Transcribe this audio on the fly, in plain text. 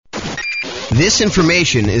This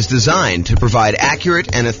information is designed to provide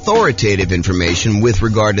accurate and authoritative information with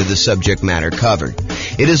regard to the subject matter covered.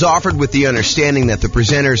 It is offered with the understanding that the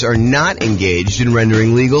presenters are not engaged in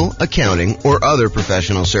rendering legal, accounting, or other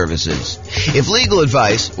professional services. If legal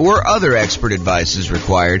advice or other expert advice is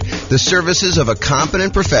required, the services of a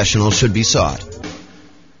competent professional should be sought.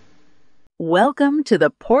 Welcome to the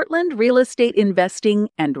Portland Real Estate Investing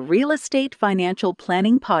and Real Estate Financial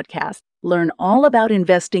Planning Podcast. Learn all about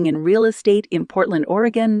investing in real estate in Portland,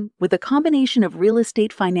 Oregon, with a combination of real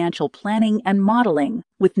estate financial planning and modeling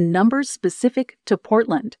with numbers specific to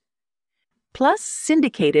Portland. Plus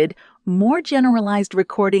syndicated, more generalized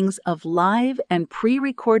recordings of live and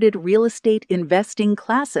pre-recorded real estate investing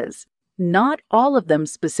classes, not all of them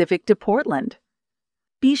specific to Portland.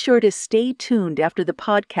 Be sure to stay tuned after the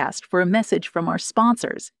podcast for a message from our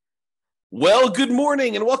sponsors. Well, good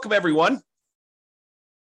morning and welcome, everyone.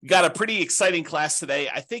 We got a pretty exciting class today.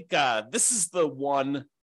 I think this is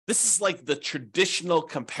like the traditional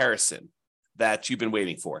comparison that you've been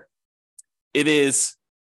waiting for. It is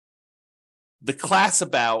the class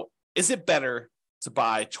about, is it better to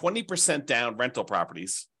buy 20% down rental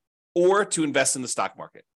properties or to invest in the stock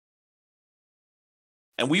market?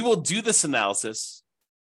 And we will do this analysis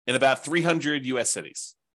in about 300 U.S.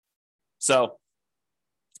 cities. So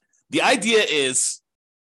the idea is,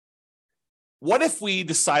 what if we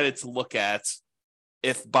decided to look at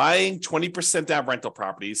if buying 20% down rental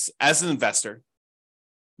properties as an investor,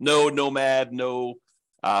 no nomad, no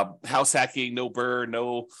house hacking, no BRRRR,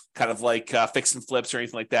 no kind of like fix and flips or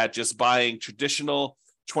anything like that, just buying traditional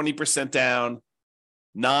 20% down,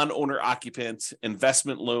 non-owner occupant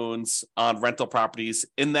investment loans on rental properties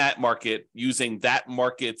in that market, using that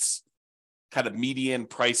market's kind of median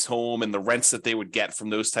price home and the rents that they would get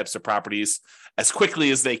from those types of properties as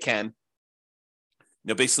quickly as they can.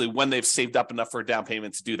 Basically when they've saved up enough for a down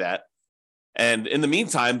payment to do that. And in the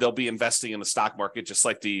meantime, they'll be investing in the stock market, just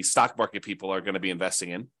like the stock market people are going to be investing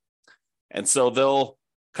in. And so they'll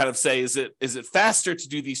kind of say, is it faster to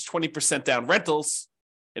do these 20% down rentals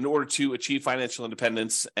in order to achieve financial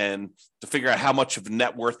independence and to figure out how much of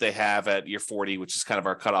net worth they have at year 40, which is kind of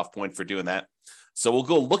our cutoff point for doing that. So we'll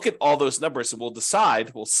go look at all those numbers and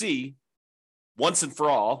we'll see once and for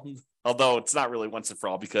all, although it's not really once and for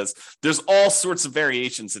all because there's all sorts of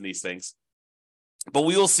variations in these things. But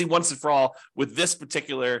we will see once and for all with this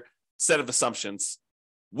particular set of assumptions,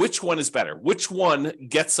 which one is better? Which one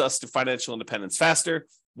gets us to financial independence faster?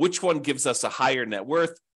 Which one gives us a higher net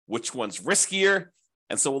worth? Which one's riskier?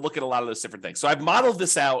 And so we'll look at a lot of those different things. So I've modeled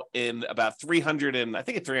this out in about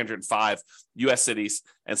 305 U.S. cities.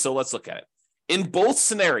 And so let's look at it. In both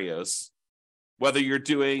scenarios, whether you're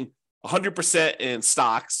doing 100% in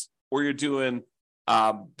stocks or you're doing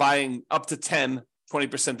buying up to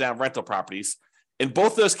 20% down rental properties, in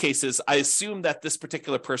both those cases, I assume that this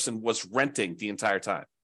particular person was renting the entire time.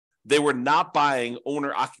 They were not buying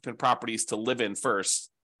owner-occupant properties to live in first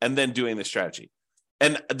and then doing the strategy.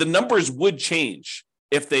 And the numbers would change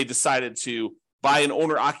if they decided to buy an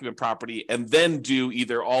owner-occupant property and then do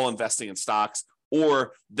either all investing in stocks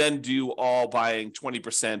or then do all buying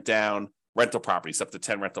 20% down rental properties, up to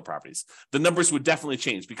 10 rental properties. The numbers would definitely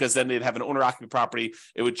change because then they'd have an owner-occupant property.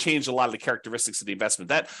 It would change a lot of the characteristics of the investment.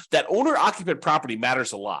 That owner-occupant property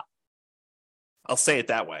matters a lot. I'll say it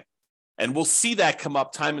that way. And we'll see that come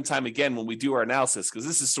up time and time again when we do our analysis, because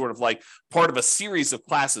this is sort of like part of a series of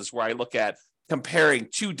classes where I look at comparing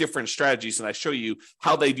two different strategies and I show you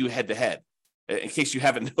how they do head-to-head. In case you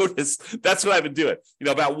haven't noticed, that's what I've been doing.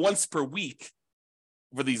 About once per week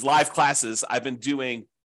for these live classes, I've been doing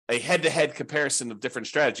a head-to-head comparison of different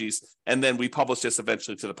strategies, and then we publish this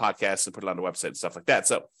eventually to the podcast and put it on the website and stuff like that.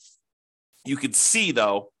 So you can see,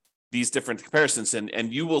 though, these different comparisons,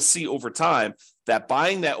 and you will see over time that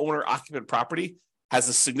buying that owner-occupant property has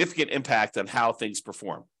a significant impact on how things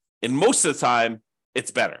perform. And most of the time,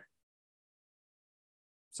 it's better.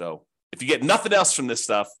 So if you get nothing else from this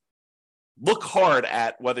stuff, look hard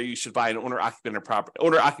at whether you should buy an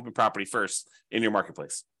owner-occupant property first in your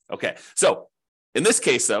marketplace. Okay, so in this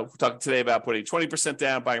case, though, we're talking today about putting 20%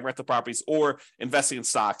 down, buying rental properties, or investing in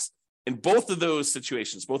stocks. In both of those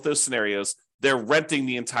situations, both those scenarios, they're renting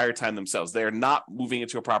the entire time themselves. They are not moving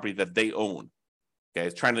into a property that they own.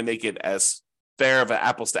 Okay, trying to make it as fair of an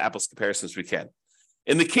apples-to-apples comparison as we can.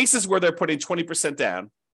 In the cases where they're putting 20%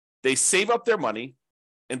 down, they save up their money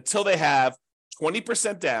until they have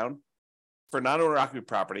 20% down for non-owner occupied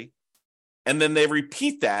property, and then they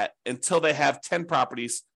repeat that until they have 10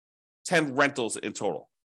 properties, 10 rentals in total.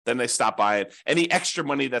 Then they stop buying. Any extra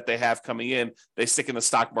money that they have coming in, they stick in the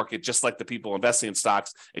stock market, just like the people investing in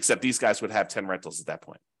stocks, except these guys would have 10 rentals at that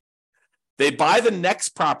point. They buy the next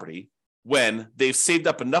property when they've saved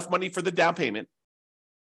up enough money for the down payment,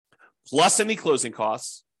 plus any closing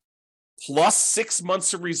costs, plus 6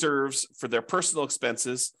 months of reserves for their personal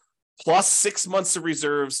expenses, plus 6 months of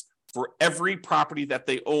reserves for every property that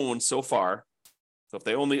they own so far. So if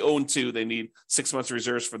they only own 2, they need 6 months of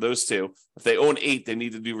reserves for those 2. If they own 8, they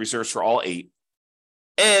need to do reserves for all 8.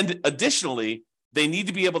 And additionally, they need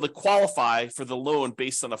to be able to qualify for the loan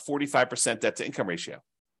based on a 45% debt to income ratio.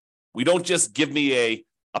 We don't just give me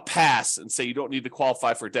a pass and say you don't need to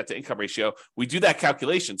qualify for a debt to income ratio. We do that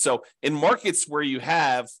calculation. So in markets where you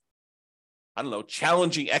have,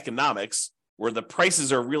 challenging economics, where the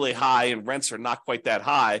prices are really high and rents are not quite that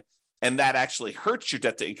high, and that actually hurts your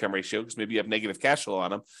debt to income ratio because maybe you have negative cash flow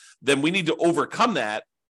on them, then we need to overcome that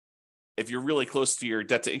if you're really close to your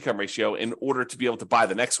debt to income ratio in order to be able to buy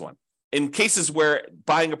the next one. In cases where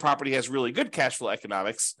buying a property has really good cash flow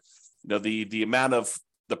economics, the amount of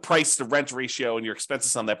the price to rent ratio and your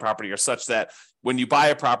expenses on that property are such that when you buy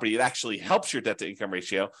a property, it actually helps your debt to income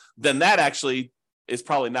ratio, then that actually is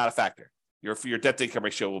probably not a factor. Your debt to income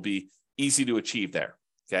ratio will be easy to achieve there.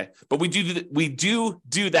 Okay. But we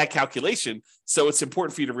do that calculation. So it's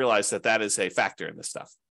important for you to realize that is a factor in this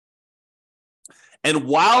stuff. And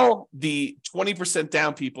while the 20%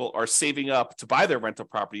 down people are saving up to buy their rental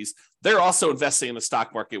properties, they're also investing in the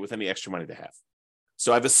stock market with any extra money they have.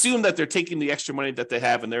 So I've assumed that they're taking the extra money that they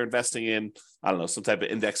have and they're investing in, some type of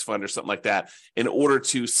index fund or something like that in order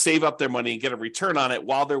to save up their money and get a return on it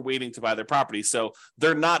while they're waiting to buy their property. So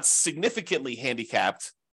they're not significantly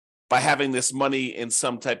handicapped by having this money in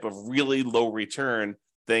some type of really low return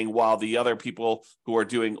thing, while the other people who are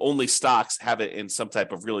doing only stocks have it in some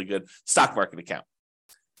type of really good stock market account.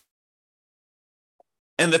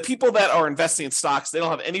 And the people that are investing in stocks, they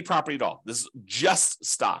don't have any property at all. This is just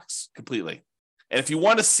stocks completely. And if you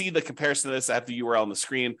want to see the comparison of this, I have the URL on the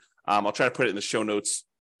screen. I'll try to put it in the show notes.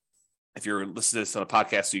 If you're listening to this on a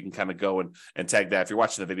podcast, so you can kind of go and tag that. If you're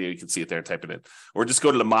watching the video, you can see it there and type it in. Or just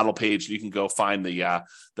go to the model page and you can go find the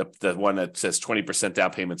one that says 20%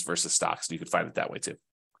 down payments versus stocks. And you can find it that way too.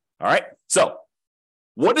 All right. So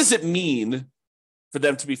what does it mean for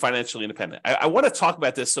them to be financially independent? I want to talk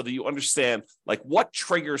about this so that you understand what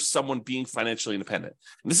triggers someone being financially independent.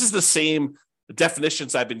 And this is the same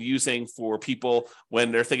definitions I've been using for people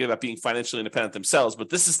when they're thinking about being financially independent themselves, but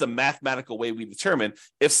this is the mathematical way we determine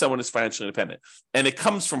if someone is financially independent. And it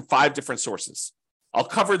comes from 5 different sources. I'll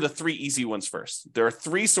cover the 3 easy ones first. There are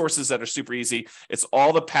 3 sources that are super easy. It's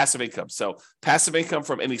all the passive income. So passive income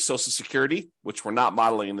from any Social Security, which we're not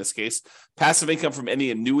modeling in this case. Passive income from any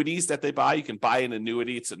annuities that they buy. You can buy an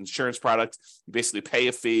annuity. It's an insurance product. You basically pay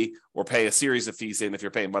a fee or pay a series of fees in if you're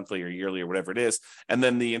paying monthly or yearly or whatever it is. And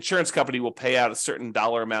then the insurance company will pay out a certain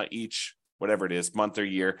dollar amount each, whatever it is, month or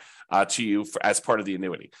year, to you as part of the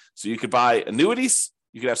annuity. So you could buy annuities.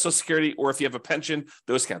 You could have Social Security, or if you have a pension,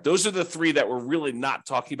 those count. Those are the 3 that we're really not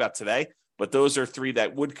talking about today, but those are 3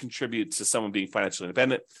 that would contribute to someone being financially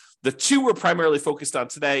independent. The 2 we're primarily focused on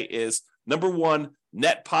today is, number 1,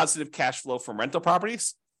 net positive cash flow from rental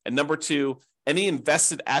properties, and number 2, any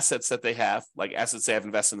invested assets that they have, like assets they have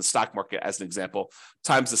invested in the stock market, as an example,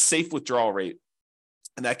 times the safe withdrawal rate.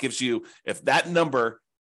 And that gives you, if that number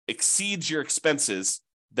exceeds your expenses,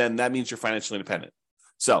 then that means you're financially independent.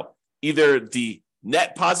 So either the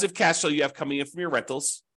net positive cash flow you have coming in from your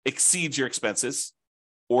rentals exceeds your expenses,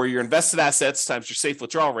 or your invested assets times your safe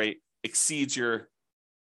withdrawal rate exceeds your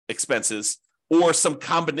expenses, or some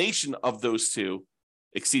combination of those 2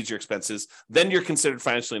 exceeds your expenses, then you're considered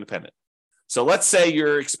financially independent. So let's say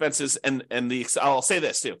your expenses, I'll say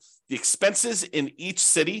this too, the expenses in each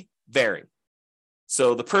city vary.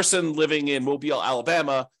 So the person living in Mobile,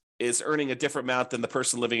 Alabama is earning a different amount than the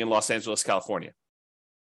person living in Los Angeles, California,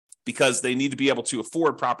 because they need to be able to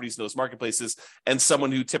afford properties in those marketplaces. And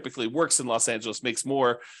someone who typically works in Los Angeles makes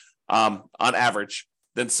more on average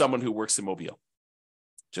than someone who works in Mobile.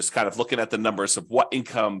 Just kind of looking at the numbers of what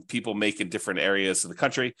income people make in different areas of the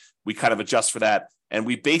country, we kind of adjust for that. And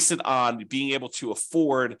we base it on being able to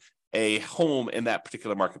afford a home in that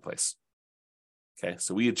particular marketplace. Okay,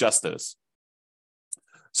 so we adjust those.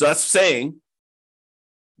 So that's saying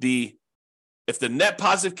if the net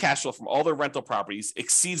positive cash flow from all their rental properties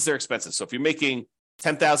exceeds their expenses. So if you're making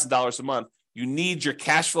 $10,000 a month, you need your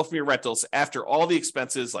cash flow from your rentals after all the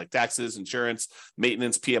expenses like taxes, insurance,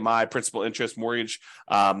 maintenance, PMI, principal, interest, mortgage,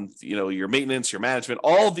 your maintenance, your management,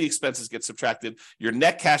 all of the expenses get subtracted. Your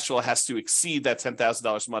net cash flow has to exceed that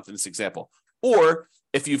 $10,000 a month in this example. Or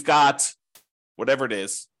if you've got whatever it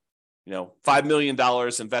is, $5 million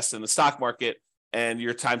invested in the stock market, and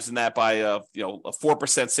you're timesing that by a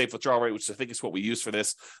 4% safe withdrawal rate, which I think is what we use for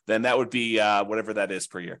this, then that would be whatever that is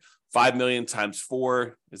per year. $5 million times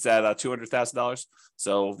 4 is that $200,000.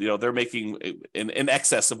 So they're making in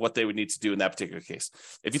excess of what they would need to do in that particular case.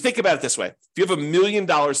 If you think about it this way, if you have $1 million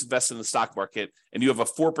invested in the stock market and you have a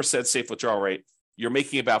 4% safe withdrawal rate, you're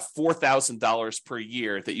making about $4,000 per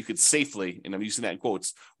year that you could safely, and I'm using that in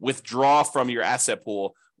quotes, withdraw from your asset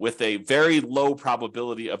pool with a very low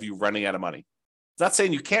probability of you running out of money. It's not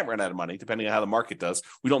saying you can't run out of money, depending on how the market does.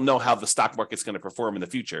 We don't know how the stock market's going to perform in the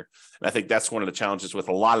future. And I think that's one of the challenges with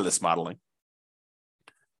a lot of this modeling.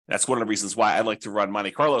 That's one of the reasons why I like to run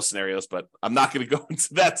Monte Carlo scenarios, but I'm not going to go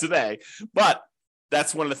into that today. But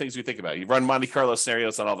that's one of the things we think about. You run Monte Carlo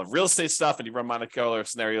scenarios on all the real estate stuff, and you run Monte Carlo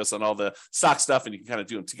scenarios on all the stock stuff, and you can kind of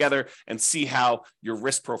do them together and see how your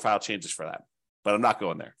risk profile changes for that. But I'm not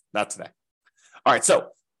going there, not today. All right, so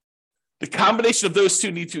the combination of those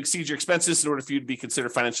two need to exceed your expenses in order for you to be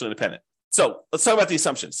considered financially independent. So let's talk about the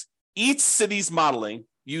assumptions. Each city's modeling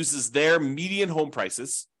uses their median home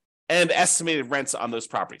prices and estimated rents on those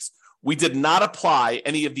properties. We did not apply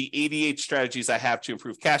any of the 88 strategies I have to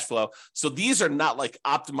improve cash flow. So these are not like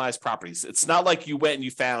optimized properties. It's not like you went and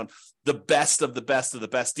you found the best of the best of the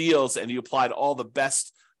best deals and you applied all the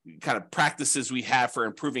best kind of practices we have for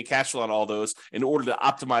improving cash flow on all those in order to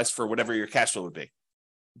optimize for whatever your cash flow would be.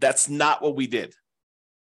 That's not what we did.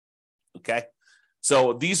 Okay.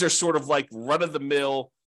 So these are sort of like run-of-the-mill,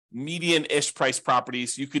 median-ish price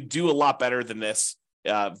properties. You could do a lot better than this.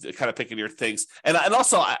 Kind of picking your things. And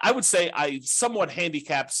also, I would say I somewhat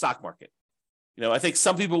handicapped stock market. I think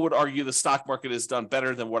some people would argue the stock market has done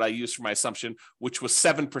better than what I used for my assumption, which was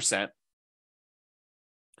 7%.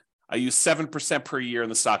 I use 7% per year in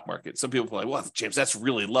the stock market. Some people are like, well, James, that's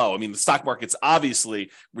really low. I mean, the stock market's obviously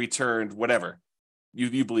returned whatever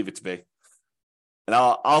you believe it to be. And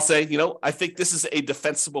I'll say, I think this is a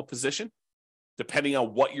defensible position, depending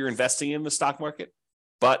on what you're investing in the stock market.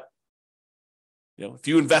 But if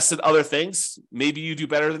you invest in other things, maybe you do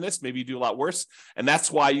better than this, maybe you do a lot worse. And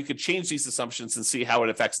that's why you could change these assumptions and see how it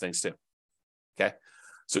affects things too. Okay.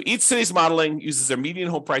 So each city's modeling uses their median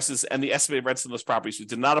home prices and the estimated rents in those properties. We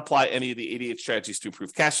did not apply any of the 88 strategies to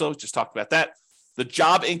improve cash flow. Just talked about that. The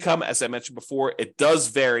job income, as I mentioned before, it does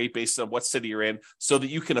vary based on what city you're in so that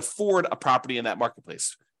you can afford a property in that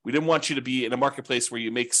marketplace. We didn't want you to be in a marketplace where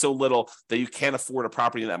you make so little that you can't afford a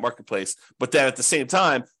property in that marketplace. But then at the same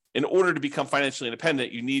time, in order to become financially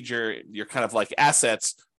independent, you need your kind of like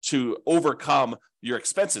assets to overcome your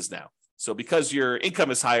expenses now. So because your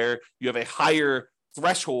income is higher, you have a higher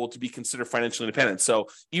threshold to be considered financially independent. So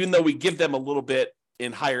even though we give them a little bit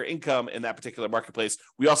in higher income in that particular marketplace,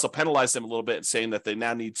 we also penalize them a little bit in saying that they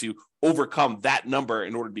now need to overcome that number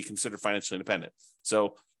in order to be considered financially independent.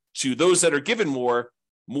 So to those that are given more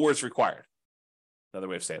is required. Another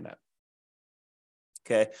way of saying that.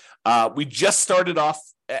 Okay. We just started off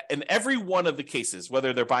in every one of the cases,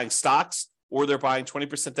 whether they're buying stocks or they're buying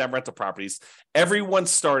 20% down rental properties, everyone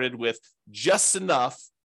started with just enough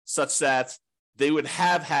such that they would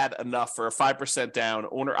have had enough for a 5% down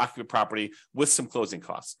owner-occupant property with some closing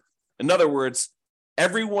costs. In other words,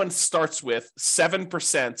 everyone starts with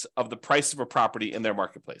 7% of the price of a property in their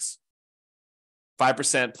marketplace.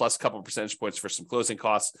 5% plus a couple of percentage points for some closing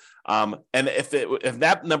costs. And if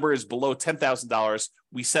that number is below $10,000,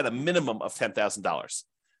 we set a minimum of $10,000.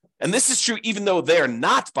 And this is true even though they are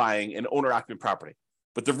not buying an owner-occupant property.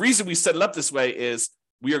 But the reason we set it up this way is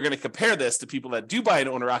we are going to compare this to people that do buy an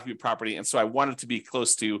owner-occupant property. And so I wanted to be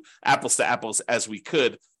close to apples as we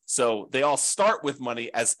could. So they all start with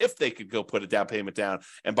money as if they could go put a down payment down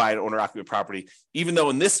and buy an owner-occupant property, even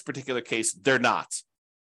though in this particular case, they're not.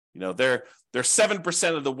 They're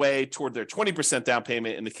 7% of the way toward their 20% down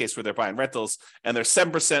payment in the case where they're buying rentals, and they're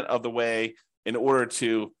 7% of the way in order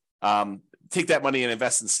to take that money and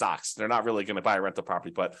invest in stocks. They're not really going to buy a rental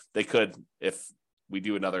property, but they could if we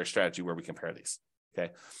do another strategy where we compare these.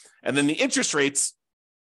 Okay. And then the interest rates,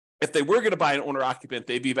 if they were going to buy an owner occupant,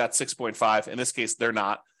 they'd be about 6.5. In this case, they're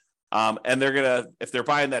not. And they're going to, if they're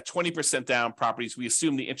buying that 20% down properties, we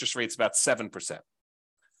assume the interest rate's about 7%.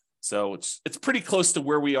 So it's pretty close to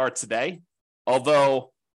where we are today,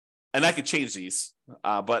 although, and I could change these,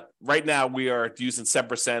 but right now we are using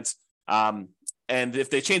 7%. And if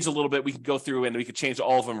they change a little bit, we can go through and we could change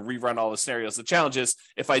all of them and rerun all the scenarios. The challenge is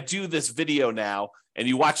if I do this video now and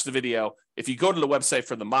you watch the video, if you go to the website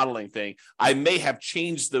for the modeling thing, I may have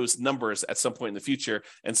changed those numbers at some point in the future.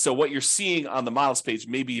 And so what you're seeing on the models page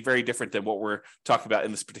may be very different than what we're talking about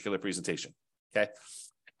in this particular presentation. Okay.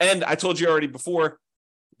 And I told you already before,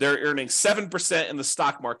 they're earning 7% in the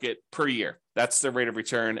stock market per year. That's their rate of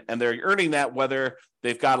return. And they're earning that whether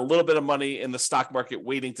they've got a little bit of money in the stock market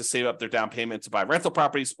waiting to save up their down payment to buy rental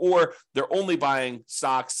properties, or they're only buying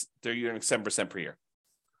stocks, they're earning 7% per year.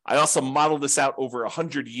 I also modeled this out over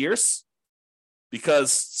 100 years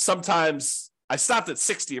because sometimes I stopped at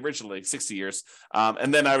 60 originally, 60 years.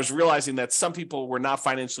 And then I was realizing that some people were not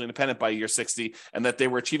financially independent by year 60 and that they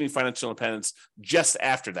were achieving financial independence just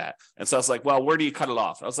after that. And so I was like, well, where do you cut it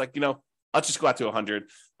off? I was like, I'll just go out to 100.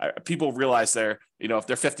 People realize if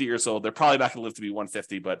they're 50 years old, they're probably not going to live to be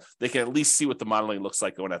 150, but they can at least see what the modeling looks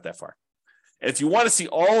like going out that far. And if you want to see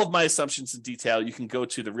all of my assumptions in detail, you can go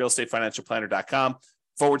to the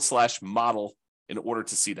realestatefinancialplanner.com/model in order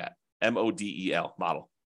to see that. MODEL, model.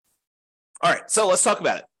 All right, so let's talk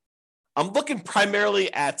about it. I'm looking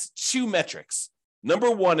primarily at two metrics. Number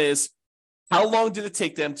one is how long did it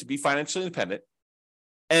take them to be financially independent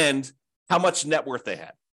and how much net worth they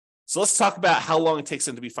had. So let's talk about how long it takes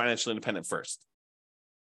them to be financially independent first.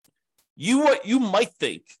 You might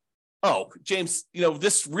think, oh, James,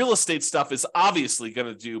 this real estate stuff is obviously going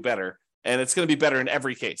to do better and it's going to be better in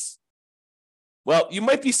every case. Well, you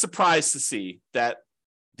might be surprised to see that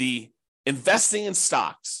the investing in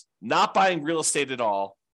stocks, not buying real estate at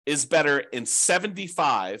all, is better in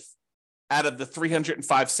 75 out of the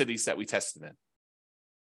 305 cities that we tested in.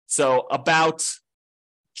 So about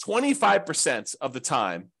 25% of the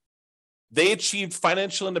time, they achieved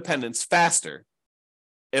financial independence faster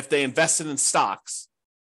if they invested in stocks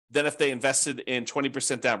than if they invested in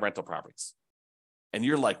 20% down rental properties. And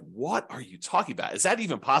you're like, what are you talking about? Is that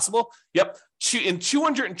even possible? Yep. In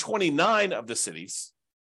 229 of the cities,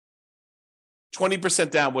 20%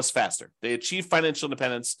 down was faster. They achieved financial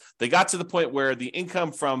independence. They got to the point where the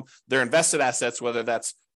income from their invested assets, whether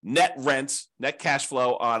that's net rent, net cash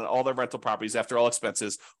flow on all their rental properties after all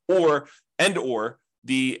expenses, or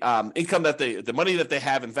the income that the money that they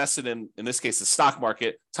have invested in this case, the stock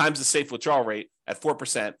market, times the safe withdrawal rate at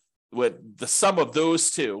 4%, with the sum of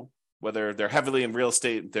those two, whether they're heavily in real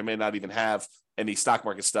estate, they may not even have any stock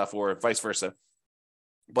market stuff or vice versa.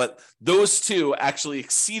 But those two actually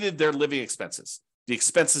exceeded their living expenses, the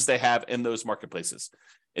expenses they have in those marketplaces.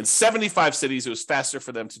 In 75 cities, it was faster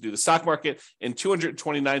for them to do the stock market. In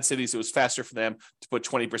 229 cities, it was faster for them to put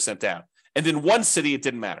 20% down. And in one city, it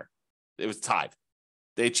didn't matter. It was tied.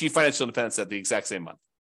 They achieved financial independence at the exact same month.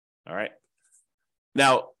 All right.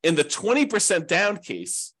 Now, in the 20% down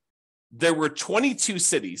case, there were 22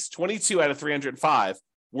 cities, 22 out of 305,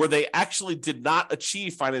 where they actually did not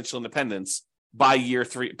achieve financial independence by year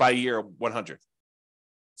 100.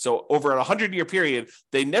 So over a 100-year period,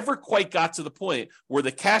 they never quite got to the point where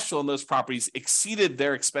the cash flow in those properties exceeded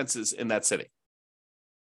their expenses in that city,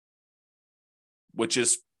 which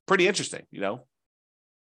is pretty interesting, Now,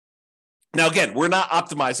 again, we're not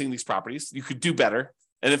optimizing these properties. You could do better.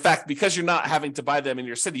 And in fact, because you're not having to buy them in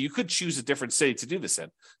your city, you could choose a different city to do this in,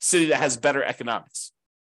 city that has better economics,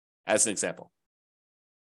 as an example.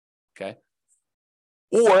 Okay.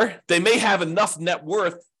 Or they may have enough net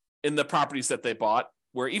worth in the properties that they bought,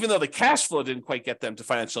 where even though the cash flow didn't quite get them to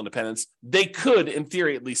financial independence, they could, in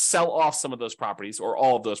theory, at least sell off some of those properties or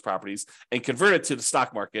all of those properties and convert it to the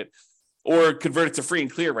stock market or convert it to free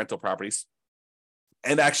and clear rental properties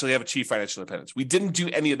and actually have achieved financial independence. We didn't do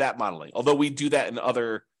any of that modeling, although we do that in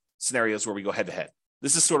other scenarios where we go head to head.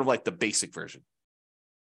 This is sort of like the basic version.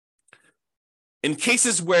 In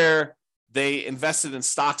cases where they invested in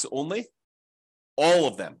stocks only, all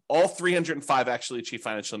of them, all 305 actually achieved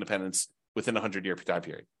financial independence within a 100-year time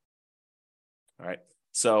period. All right.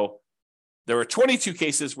 So there were 22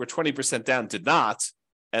 cases where 20% down did not,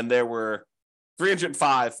 and there were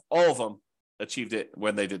 305, all of them achieved it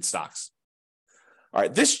when they did stocks. All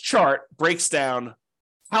right. This chart breaks down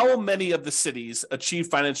how many of the cities achieved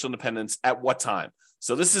financial independence at what time.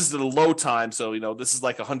 So this is the low time. So, this is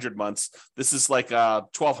like 100 months. This is like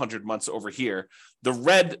 1,200 months over here. The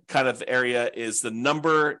red kind of area is the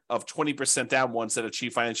number of 20% down ones that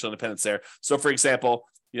achieve financial independence there. So, for example,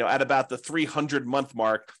 at about the 300 month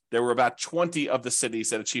mark, there were about 20 of the cities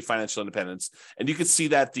that achieved financial independence. And you can see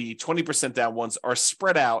that the 20% down ones are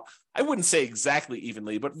spread out. I wouldn't say exactly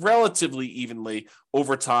evenly, but relatively evenly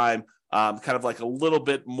over time. Kind of like a little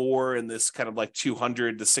bit more in this kind of like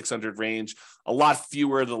 200 to 600 range, a lot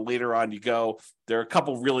fewer the later on you go. There are a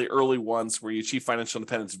couple really early ones where you achieve financial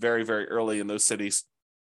independence very, very early in those cities.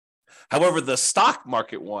 However, the stock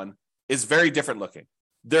market one is very different looking.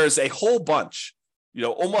 There's a whole bunch,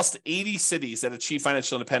 almost 80 cities that achieve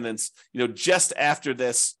financial independence, just after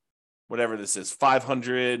this, whatever this is,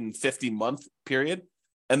 550 month period.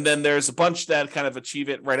 And then there's a bunch that kind of achieve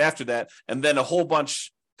it right after that. And then a whole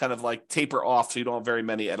bunch kind of like taper off so you don't have very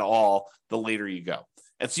many at all the later you go.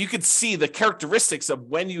 And so you can see the characteristics of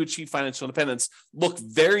when you achieve financial independence look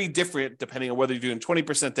very different depending on whether you're doing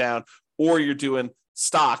 20% down or you're doing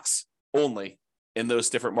stocks only in those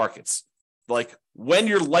different markets. like when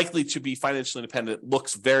you're likely to be financially independent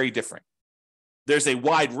looks very different. There's a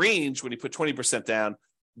wide range when you put 20% down.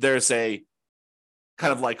 There's a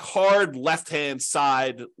kind of like hard left-hand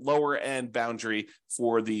side, lower end boundary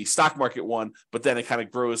for the stock market one, but then it kind of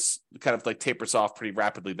grows, kind of like tapers off pretty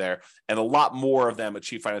rapidly there. And a lot more of them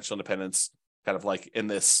achieve financial independence kind of like in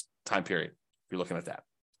this time period, if you're looking at that.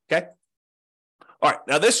 Okay. All right.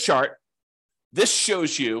 Now this chart, this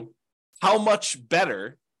shows you how much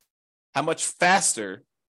better, how much faster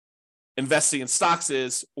investing in stocks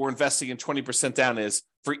is or investing in 20% down is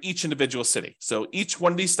for each individual city. So each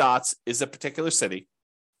one of these dots is a particular city.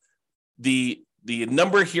 The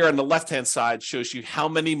number here on the left-hand side shows you how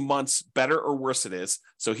many months better or worse it is.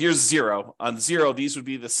 So here's 0. On 0, these would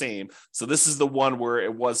be the same. So this is the one where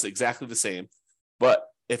it was exactly the same. But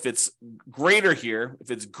if it's greater here,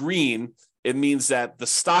 if it's green, it means that the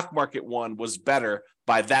stock market one was better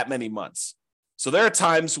by that many months. So there are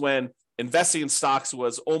times when investing in stocks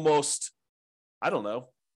was almost, I don't know,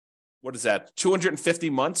 what is that, 250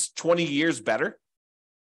 months, 20 years better?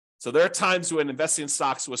 So there are times when investing in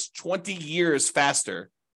stocks was 20 years faster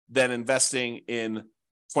than investing in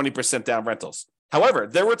 20% down rentals. However,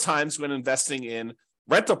 there were times when investing in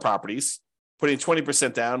rental properties, putting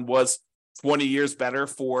 20% down was 20 years better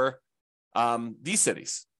for these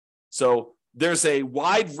cities. So there's a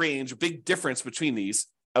wide range, a big difference between these.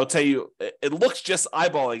 I'll tell you, it looks just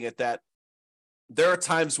eyeballing it that there are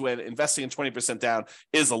times when investing in 20% down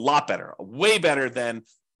is a lot better, way better than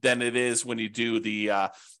it is when you do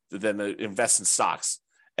than invest in stocks.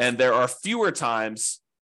 And there are fewer times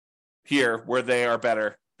here where they are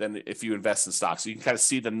better than if you invest in stocks. So you can kind of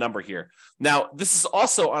see the number here. Now, this is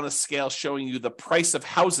also on a scale showing you the price of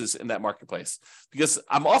houses in that marketplace, because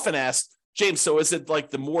I'm often asked, James, so is it like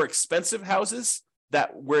the more expensive houses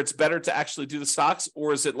that where it's better to actually do the stocks,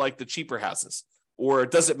 or is it like the cheaper houses, or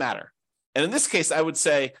does it matter? And in this case, I would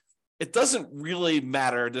say it doesn't really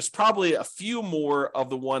matter. There's probably a few more of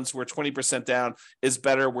the ones where 20% down is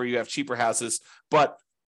better, where you have cheaper houses, but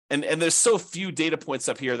and there's so few data points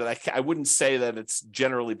up here that I wouldn't say that it's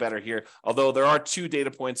generally better here, although there are 2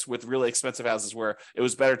 data points with really expensive houses where it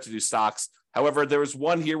was better to do stocks. However, there was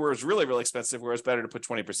one here where it was really, really expensive, where it's better to put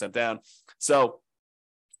 20% down. So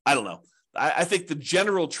I don't know. I think the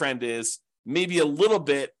general trend is maybe a little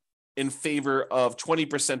bit in favor of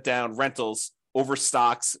 20% down rentals over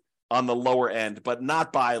stocks on the lower end, but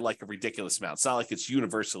not by like a ridiculous amount. It's not like it's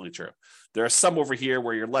universally true. There are some over here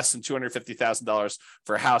where you're less than $250,000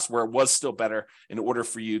 for a house where it was still better in order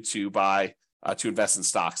for you to buy, to invest in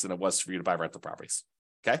stocks than it was for you to buy rental properties.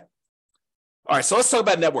 Okay. All right. So let's talk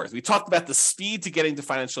about net worth. We talked about the speed to getting to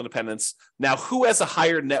financial independence. Now, who has a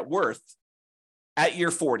higher net worth at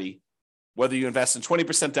year 40, whether you invest in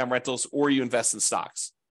 20% down rentals or you invest in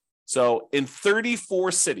stocks? So in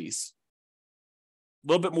 34 cities, a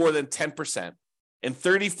little bit more than 10%. In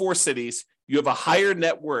 34 cities, you have a higher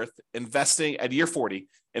net worth investing at year 40,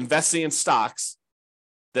 investing in stocks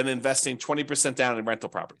than investing 20% down in rental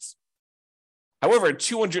properties. However, in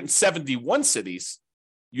 271 cities,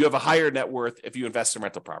 you have a higher net worth if you invest in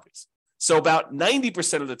rental properties. So about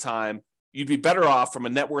 90% of the time, you'd be better off from a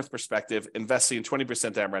net worth perspective investing in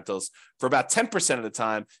 20% down rentals. For about 10% of the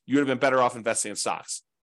time, you would have been better off investing in stocks,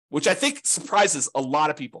 which I think surprises a lot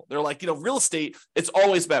of people. They're like, real estate, it's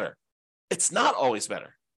always better. It's not always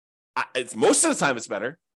better. It's most of the time it's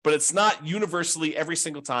better, but it's not universally every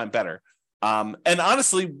single time better. And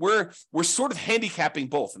honestly, we're sort of handicapping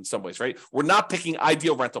both in some ways, right? We're not picking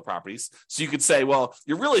ideal rental properties. So you could say, well,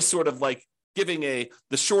 you're really sort of like giving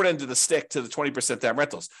the short end of the stick to the 20% down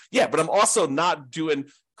rentals. Yeah, but I'm also not doing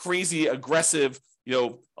crazy aggressive, a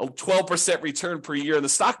 12% return per year in the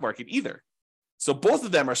stock market either. So both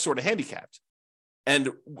of them are sort of handicapped.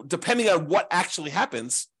 And depending on what actually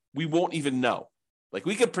happens, we won't even know. Like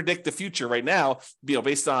we could predict the future right now,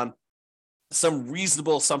 based on some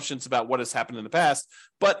reasonable assumptions about what has happened in the past.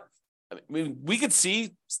 But I mean, we could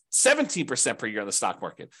see 17% per year in the stock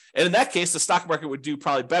market. And in that case, the stock market would do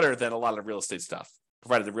probably better than a lot of real estate stuff,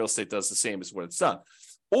 provided the real estate does the same as what it's done.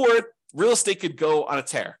 Or real estate could go on a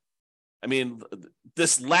tear. I mean,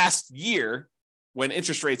 this last year, when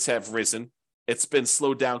interest rates have risen, it's been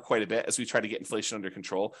slowed down quite a bit as we try to get inflation under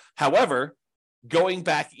control. However, going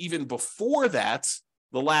back even before that,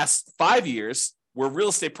 the last 5 years, where real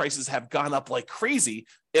estate prices have gone up like crazy,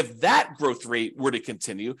 if that growth rate were to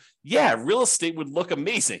continue, yeah, real estate would look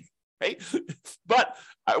amazing, right? But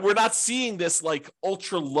we're not seeing this like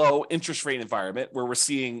ultra low interest rate environment where we're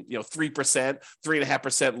seeing 3%,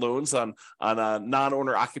 3.5% loans on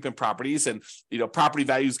non-owner occupant properties, and property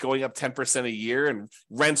values going up 10% a year and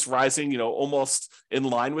rents rising almost in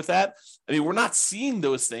line with that. I mean, we're not seeing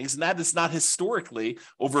those things, and that is not historically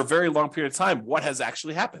over a very long period of time what has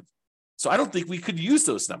actually happened. So I don't think we could use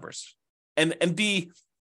those numbers and be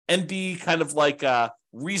kind of like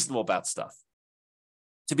reasonable about stuff,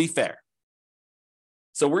 to be fair.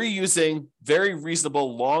 So we're using very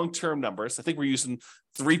reasonable long-term numbers. I think we're using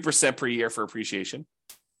 3% per year for appreciation.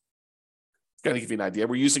 Got to give you an idea.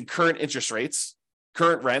 We're using current interest rates,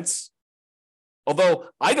 current rents. Although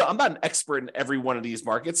I'm not an expert in every one of these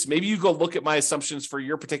markets. Maybe you go look at my assumptions for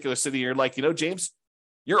your particular city. And you're like, James,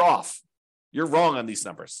 you're off. You're wrong on these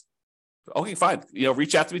numbers. Okay, fine.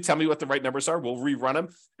 Reach out to me. Tell me what the right numbers are. We'll rerun them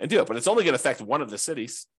and do it. But it's only going to affect one of the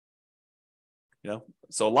cities.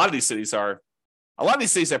 So a lot of these cities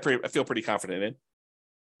I feel pretty confident in.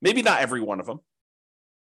 Maybe not every one of them.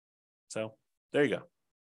 So there you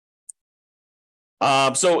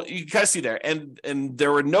go. So you can kind of see there, and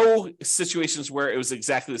there were no situations where it was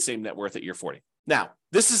exactly the same net worth at year 40. Now,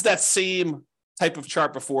 this is that same type of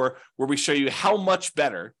chart before where we show you how much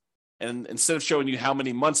better, and instead of showing you how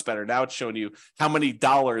many months better, now it's showing you how many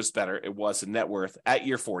dollars better it was in net worth at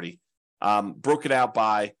year 40, broken out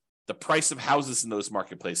by the price of houses in those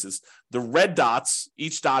marketplaces. The red dots,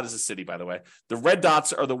 each dot is a city, by the way. The red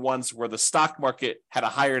dots are the ones where the stock market had a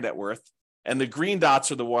higher net worth, and the green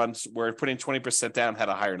dots are the ones where putting 20% down had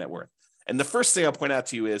a higher net worth. And the first thing I'll point out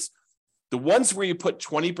to you is the ones where you put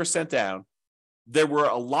 20% down, there were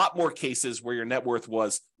a lot more cases where your net worth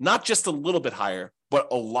was not just a little bit higher, but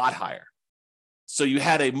a lot higher. So you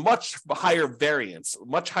had a much higher variance,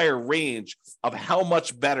 much higher range of how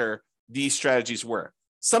much better these strategies were.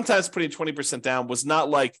 Sometimes putting 20% down was not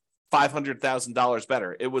like $500,000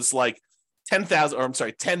 better. It was like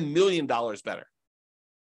 $10 million better.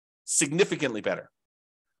 Significantly better.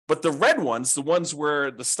 But the red ones, the ones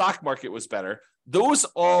where the stock market was better, those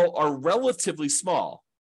all are relatively small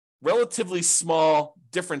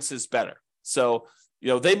differences better. So,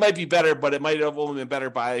 they might be better, but it might have only been better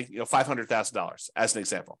by, $500,000 as an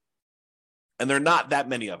example. And there are not that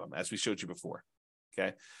many of them, as we showed you before.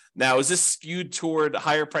 Okay. Now, is this skewed toward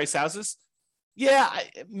higher price houses? Yeah,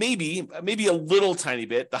 maybe a little tiny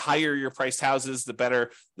bit. The higher your priced houses, the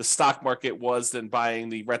better the stock market was than buying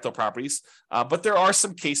the rental properties. But there are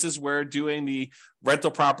some cases where doing the rental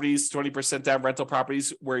properties, 20% down rental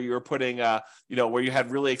properties, where you're putting, where you had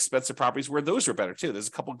really expensive properties, where those were better too. There's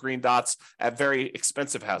a couple green dots at very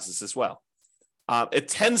expensive houses as well. It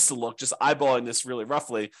tends to look, just eyeballing this really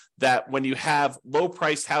roughly, that when you have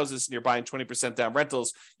low-priced houses and you're buying 20% down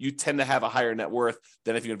rentals, you tend to have a higher net worth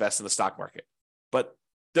than if you invest in the stock market. But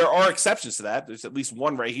there are exceptions to that. There's at least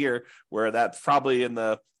one right here where that's probably in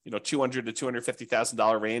the $200,000 to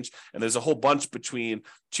 $250,000 range, and there's a whole bunch between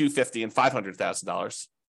 $250,000 and $500,000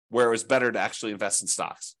 where it was better to actually invest in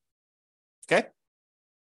stocks. Okay.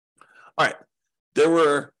 All right. There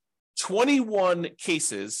were 21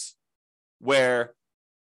 cases where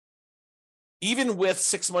even with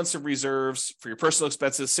 6 months of reserves for your personal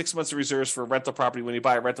expenses, 6 months of reserves for a rental property when you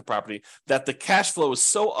buy a rental property, that the cash flow is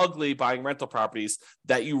so ugly buying rental properties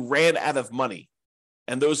that you ran out of money.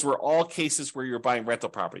 And those were all cases where you're buying rental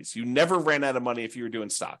properties. You never ran out of money if you were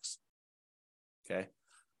doing stocks. Okay.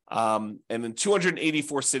 And in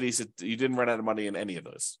 284 cities, you didn't run out of money in any of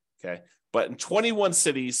those. Okay. But in 21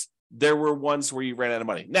 cities, there were ones where you ran out of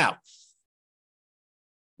money. Now,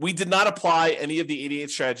 we did not apply any of the 88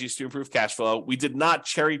 strategies to improve cash flow. We did not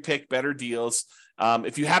cherry pick better deals.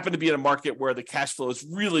 If you happen to be in a market where the cash flow is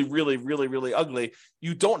really, really, really, really ugly,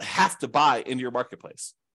 you don't have to buy in your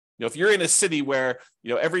marketplace. If you're in a city where,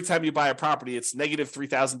 every time you buy a property, it's negative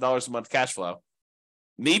 $3,000 a month cash flow,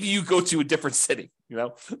 maybe you go to a different city.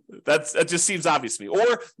 That just seems obvious to me.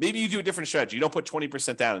 Or maybe you do a different strategy. You don't put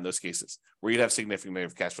 20% down in those cases where you'd have significant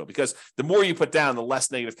negative cash flow, because the more you put down, the less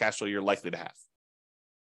negative cash flow you're likely to have.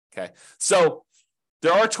 Okay, so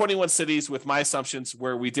there are 21 cities with my assumptions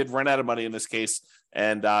where we did run out of money in this case,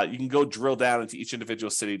 and you can go drill down into each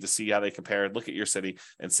individual city to see how they compare and look at your city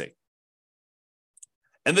and see.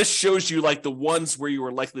 And this shows you like the ones where you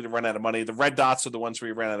were likely to run out of money. The red dots are the ones where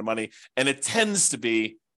you ran out of money, and it tends to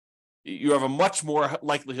be you have a much more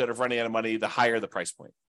likelihood of running out of money the higher the price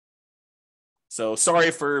point. So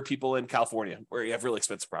sorry for people in California where you have really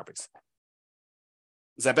expensive properties.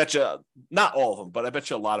 Because I bet you, not all of them, but I bet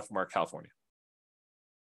you a lot of them are California.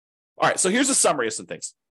 All right, so here's a summary of some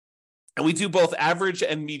things. And we do both average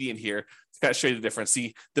and median here to kind of show you the difference.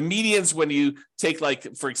 See, the medians, when you take,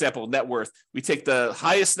 like, for example, net worth, we take the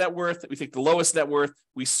highest net worth, we take the lowest net worth,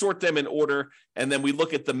 we sort them in order, and then we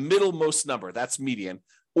look at the middlemost number. That's median.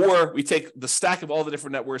 Or we take the stack of all the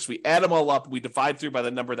different net worths, we add them all up, we divide through by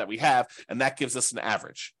the number that we have, and that gives us an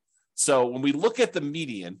average. So when we look at the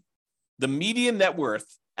median net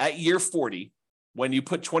worth at year 40, when you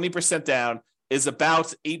put 20% down, is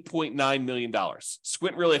about $8.9 million.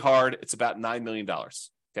 Squint really hard, it's about $9 million.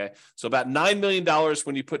 Okay, so about $9 million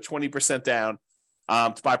when you put 20% down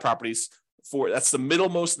to buy properties. That's the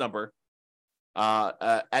middlemost number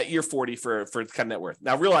at year 40 for kind of net worth.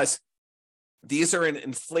 Now realize these are in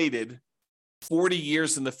inflated 40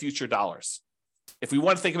 years in the future dollars. If we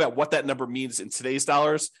want to think about what that number means in today's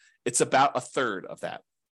dollars, it's about a third of that.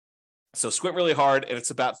 So squint really hard, and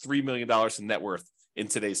it's about $3 million in net worth in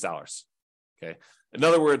today's dollars. Okay. In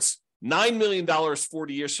other words, $9 million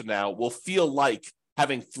 40 years from now will feel like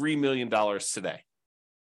having $3 million today.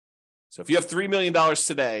 So if you have $3 million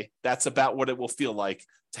today, that's about what it will feel like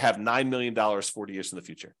to have $9 million 40 years in the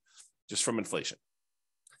future, just from inflation.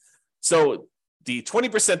 So the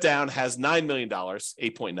 20% down has $9 million,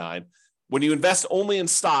 8.9. When you invest only in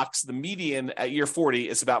stocks, the median at year 40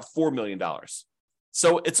 is about $4 million.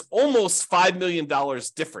 So it's almost $5 million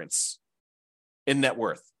difference in net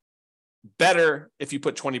worth. Better if you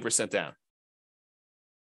put 20% down.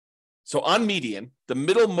 So on median, the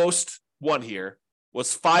middlemost one here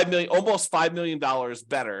was almost $5 million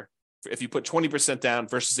better if you put 20% down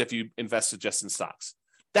versus if you invested just in stocks.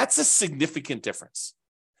 That's a significant difference.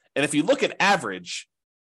 And if you look at average,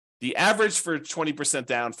 the average for 20%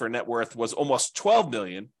 down for net worth was almost 12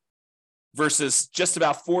 million versus just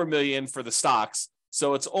about 4 million for the stocks.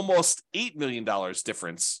 So it's almost $8 million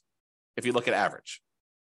difference if you look at average.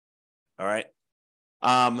 All right.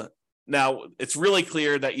 Now, it's really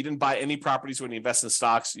clear that you didn't buy any properties when you invest in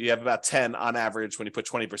stocks. You have about 10 on average when you put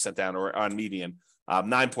 20% down, or on median,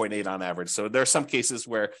 9.8 on average. So there are some cases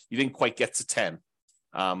where you didn't quite get to 10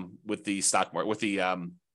 with the stock market, with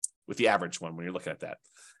the average one when you're looking at that.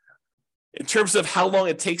 In terms of how long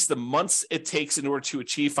it takes, the months it takes in order to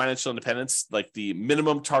achieve financial independence, like the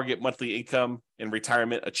minimum target monthly income in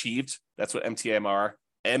retirement achieved, that's what MTMIR,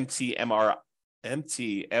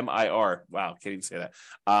 wow, can't even say that,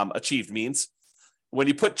 achieved means. When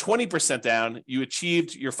you put 20% down, you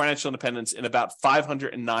achieved your financial independence in about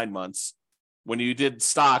 509 months. When you did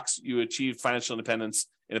stocks, you achieved financial independence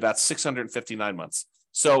in about 659 months.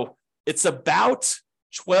 So it's about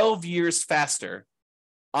 12 years faster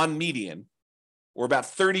on median, or about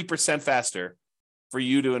 30% faster for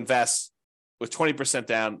you to invest with 20%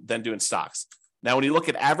 down than doing stocks. Now, when you look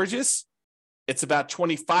at averages, it's about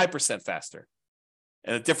 25% faster.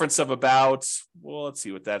 And a difference of about, well, let's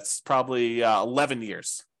see what that's, probably 11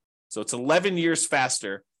 years. So it's 11 years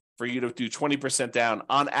faster for you to do 20% down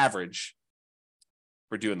on average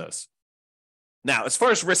for doing those. Now, as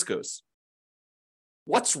far as risk goes,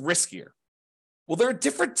 what's riskier? Well, there are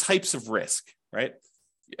different types of risk, right?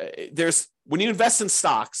 When you invest in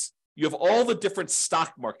stocks, you have all the different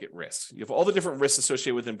stock market risks. You have all the different risks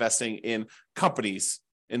associated with investing in companies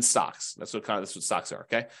in stocks. That's what stocks are,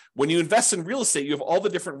 okay? When you invest in real estate, you have all the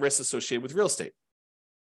different risks associated with real estate.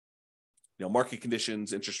 You know, market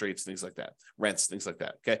conditions, interest rates, things like that, rents, things like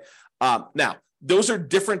that, okay? Now, those are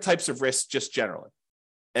different types of risks just generally.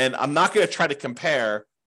 And I'm not going to try to compare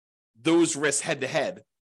those risks head to head,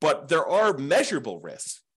 but there are measurable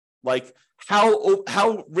risks. Like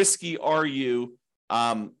how risky are you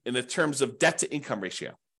in the terms of debt to income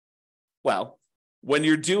ratio? Well, when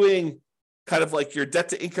you're doing kind of like your debt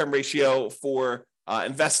to income ratio for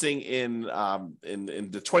investing in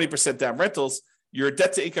the 20% down rentals, your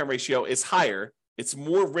debt to income ratio is higher. It's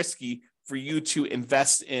more risky for you to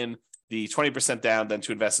invest in the 20% down than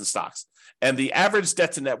to invest in stocks. And the average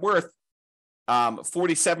debt to net worth,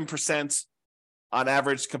 47% on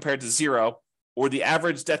average compared to zero, or the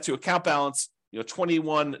average debt to account balance,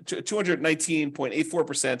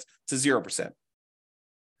 219.84% to 0%.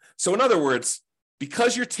 So in other words,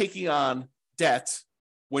 because you're taking on debt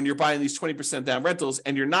when you're buying these 20% down rentals,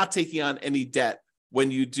 and you're not taking on any debt when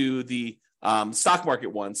you do the stock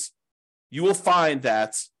market ones, you will find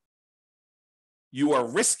that you are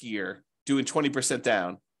riskier doing 20%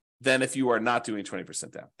 down than if you are not doing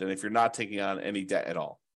 20% down, than if you're not taking on any debt at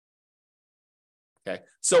all. Okay,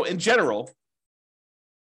 so in general,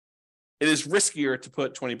 it is riskier to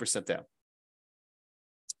put 20% down.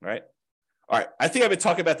 All right. I think I've been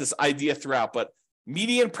talking about this idea throughout, but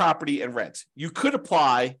median property and rent. You could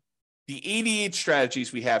apply the 88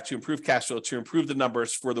 strategies we have to improve cash flow, to improve the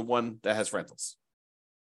numbers for the one that has rentals.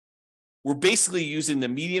 we're basically using the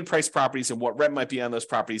median price properties and what rent might be on those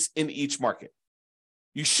properties in each market.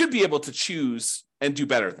 You should be able to choose and do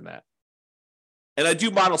better than that. And I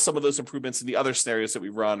do model some of those improvements in the other scenarios that we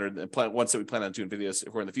run or the ones that we plan on doing videos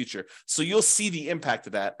if we're in the future. So you'll see the impact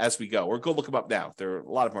of that as we go, or go look them up now. There are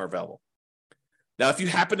a lot of them are available. Now, if you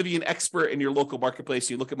happen to be an expert in your local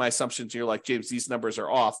marketplace, you look at my assumptions and you're like, James, these numbers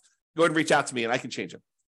are off, go ahead and reach out to me and I can change them.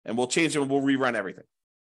 And we'll change them and we'll rerun everything.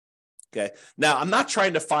 Okay. Now, I'm not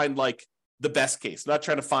trying to find like the best case. I'm not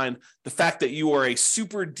trying to find the fact that you are a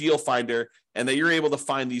super deal finder and that you're able to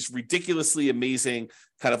find these ridiculously amazing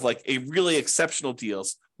kind of like a really exceptional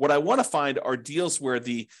deals. What I want to find are deals where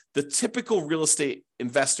the typical real estate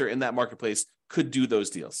investor in that marketplace could do those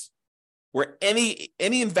deals. Where any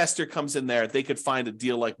investor comes in there, they could find a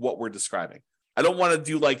deal like what we're describing. I don't want to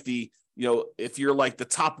do like if you're like the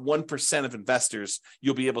top 1% of investors,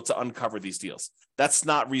 you'll be able to uncover these deals. That's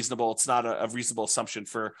not reasonable. It's not a reasonable assumption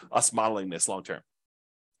for us modeling this long term.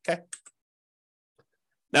 Okay.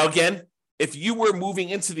 Now, again, if you were moving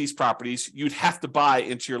into these properties, you'd have to buy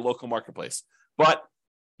into your local marketplace. But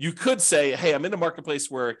you could say, hey, I'm in a marketplace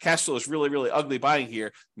where cash flow is really, really ugly buying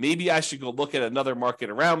here. Maybe I should go look at another market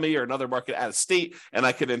around me or another market out of state, and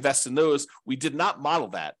I could invest in those. We did not model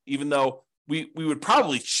that, even though we would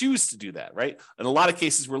probably choose to do that, right? In a lot of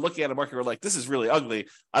cases, we're looking at a market, we're like, this is really ugly.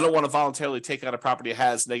 I don't want to voluntarily take on a property that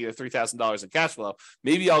has negative $3,000 in cash flow.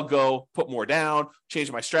 Maybe I'll go put more down,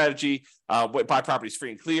 change my strategy, buy properties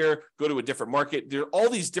free and clear, go to a different market. There are all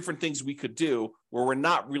these different things we could do where we're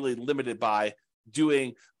not really limited by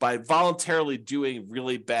voluntarily doing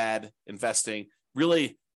really bad investing,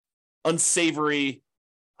 really unsavory,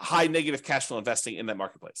 high negative cash flow investing in that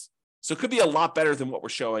marketplace. So it could be a lot better than what we're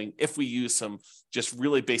showing if we use some just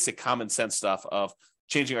really basic common sense stuff of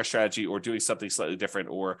changing our strategy or doing something slightly different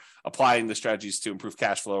or applying the strategies to improve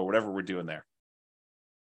cash flow or whatever we're doing there.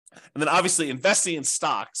 And then obviously investing in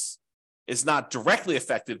stocks is not directly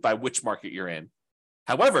affected by which market you're in.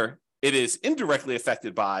 However, it is indirectly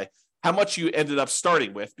affected by how much you ended up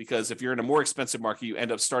starting with, because if you're in a more expensive market, you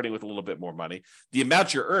end up starting with a little bit more money. The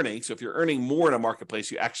amount you're earning, so if you're earning more in a marketplace,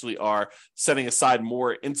 you actually are setting aside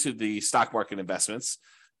more into the stock market investments,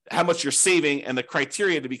 how much you're saving, and the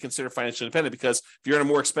criteria to be considered financially independent, because if you're in a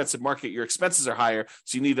more expensive market, your expenses are higher,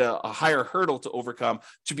 so you need a higher hurdle to overcome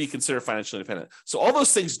to be considered financially independent. So all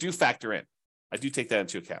those things do factor in. I do take that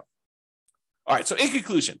into account. All right, so in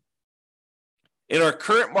conclusion, in our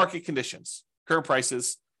current market conditions, current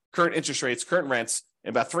prices, current interest rates, current rents, in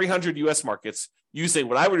about 300 U.S. markets, using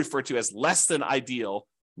what I would refer to as less than ideal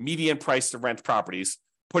median price to rent properties,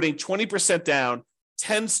 putting 20% down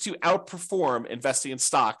tends to outperform investing in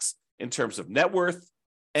stocks in terms of net worth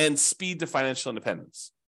and speed to financial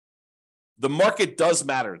independence. The market does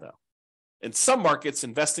matter, though. In some markets,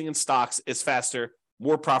 investing in stocks is faster,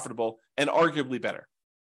 more profitable, and arguably better.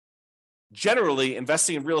 Generally,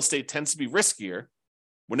 investing in real estate tends to be riskier,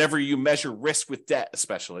 whenever you measure risk with debt,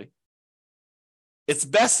 especially. It's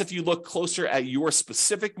best if you look closer at your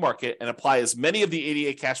specific market and apply as many of the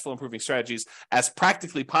 88 cash flow improving strategies as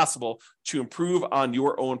practically possible to improve on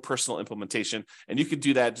your own personal implementation. And you can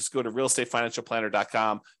do that. Just go to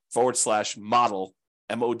realestatefinancialplanner.com/model,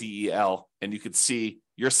 MODEL, and you can see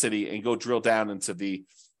your city and go drill down into we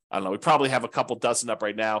probably have a couple dozen up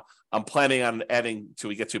right now. I'm planning on adding till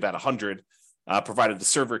we get to about 100. Provided the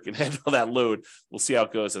server can handle that load. We'll see how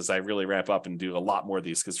it goes as I really ramp up and do a lot more of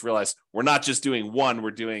these, because realize we're not just doing one,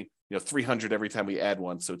 we're doing 300 every time we add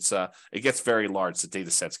one. So it gets very large. The data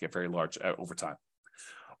sets get very large over time.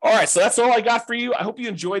 All right, so that's all I got for you. I hope you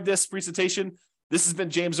enjoyed this presentation. This has been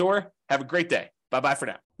James Orr. Have a great day. Bye-bye for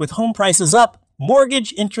now. With home prices up,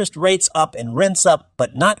 mortgage interest rates up, and rents up,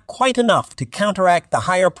 but not quite enough to counteract the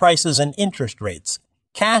higher prices and interest rates,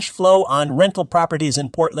 cash flow on rental properties in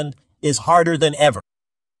Portland is harder than ever.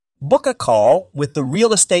 Book a call with the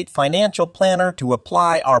Real Estate Financial Planner to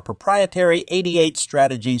apply our proprietary 88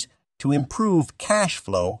 strategies to improve cash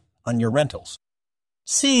flow on your rentals.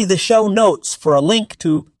 See the show notes for a link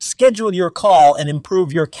to schedule your call and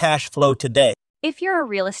improve your cash flow today. If you're a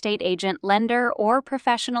real estate agent, lender, or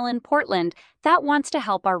professional in Portland that wants to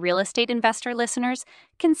help our real estate investor listeners,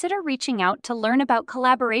 consider reaching out to learn about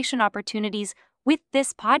collaboration opportunities with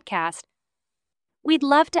this podcast. We'd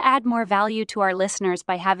love to add more value to our listeners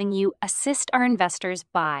by having you assist our investors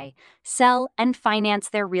buy, sell, and finance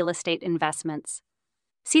their real estate investments.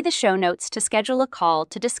 See the show notes to schedule a call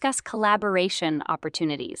to discuss collaboration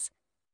opportunities.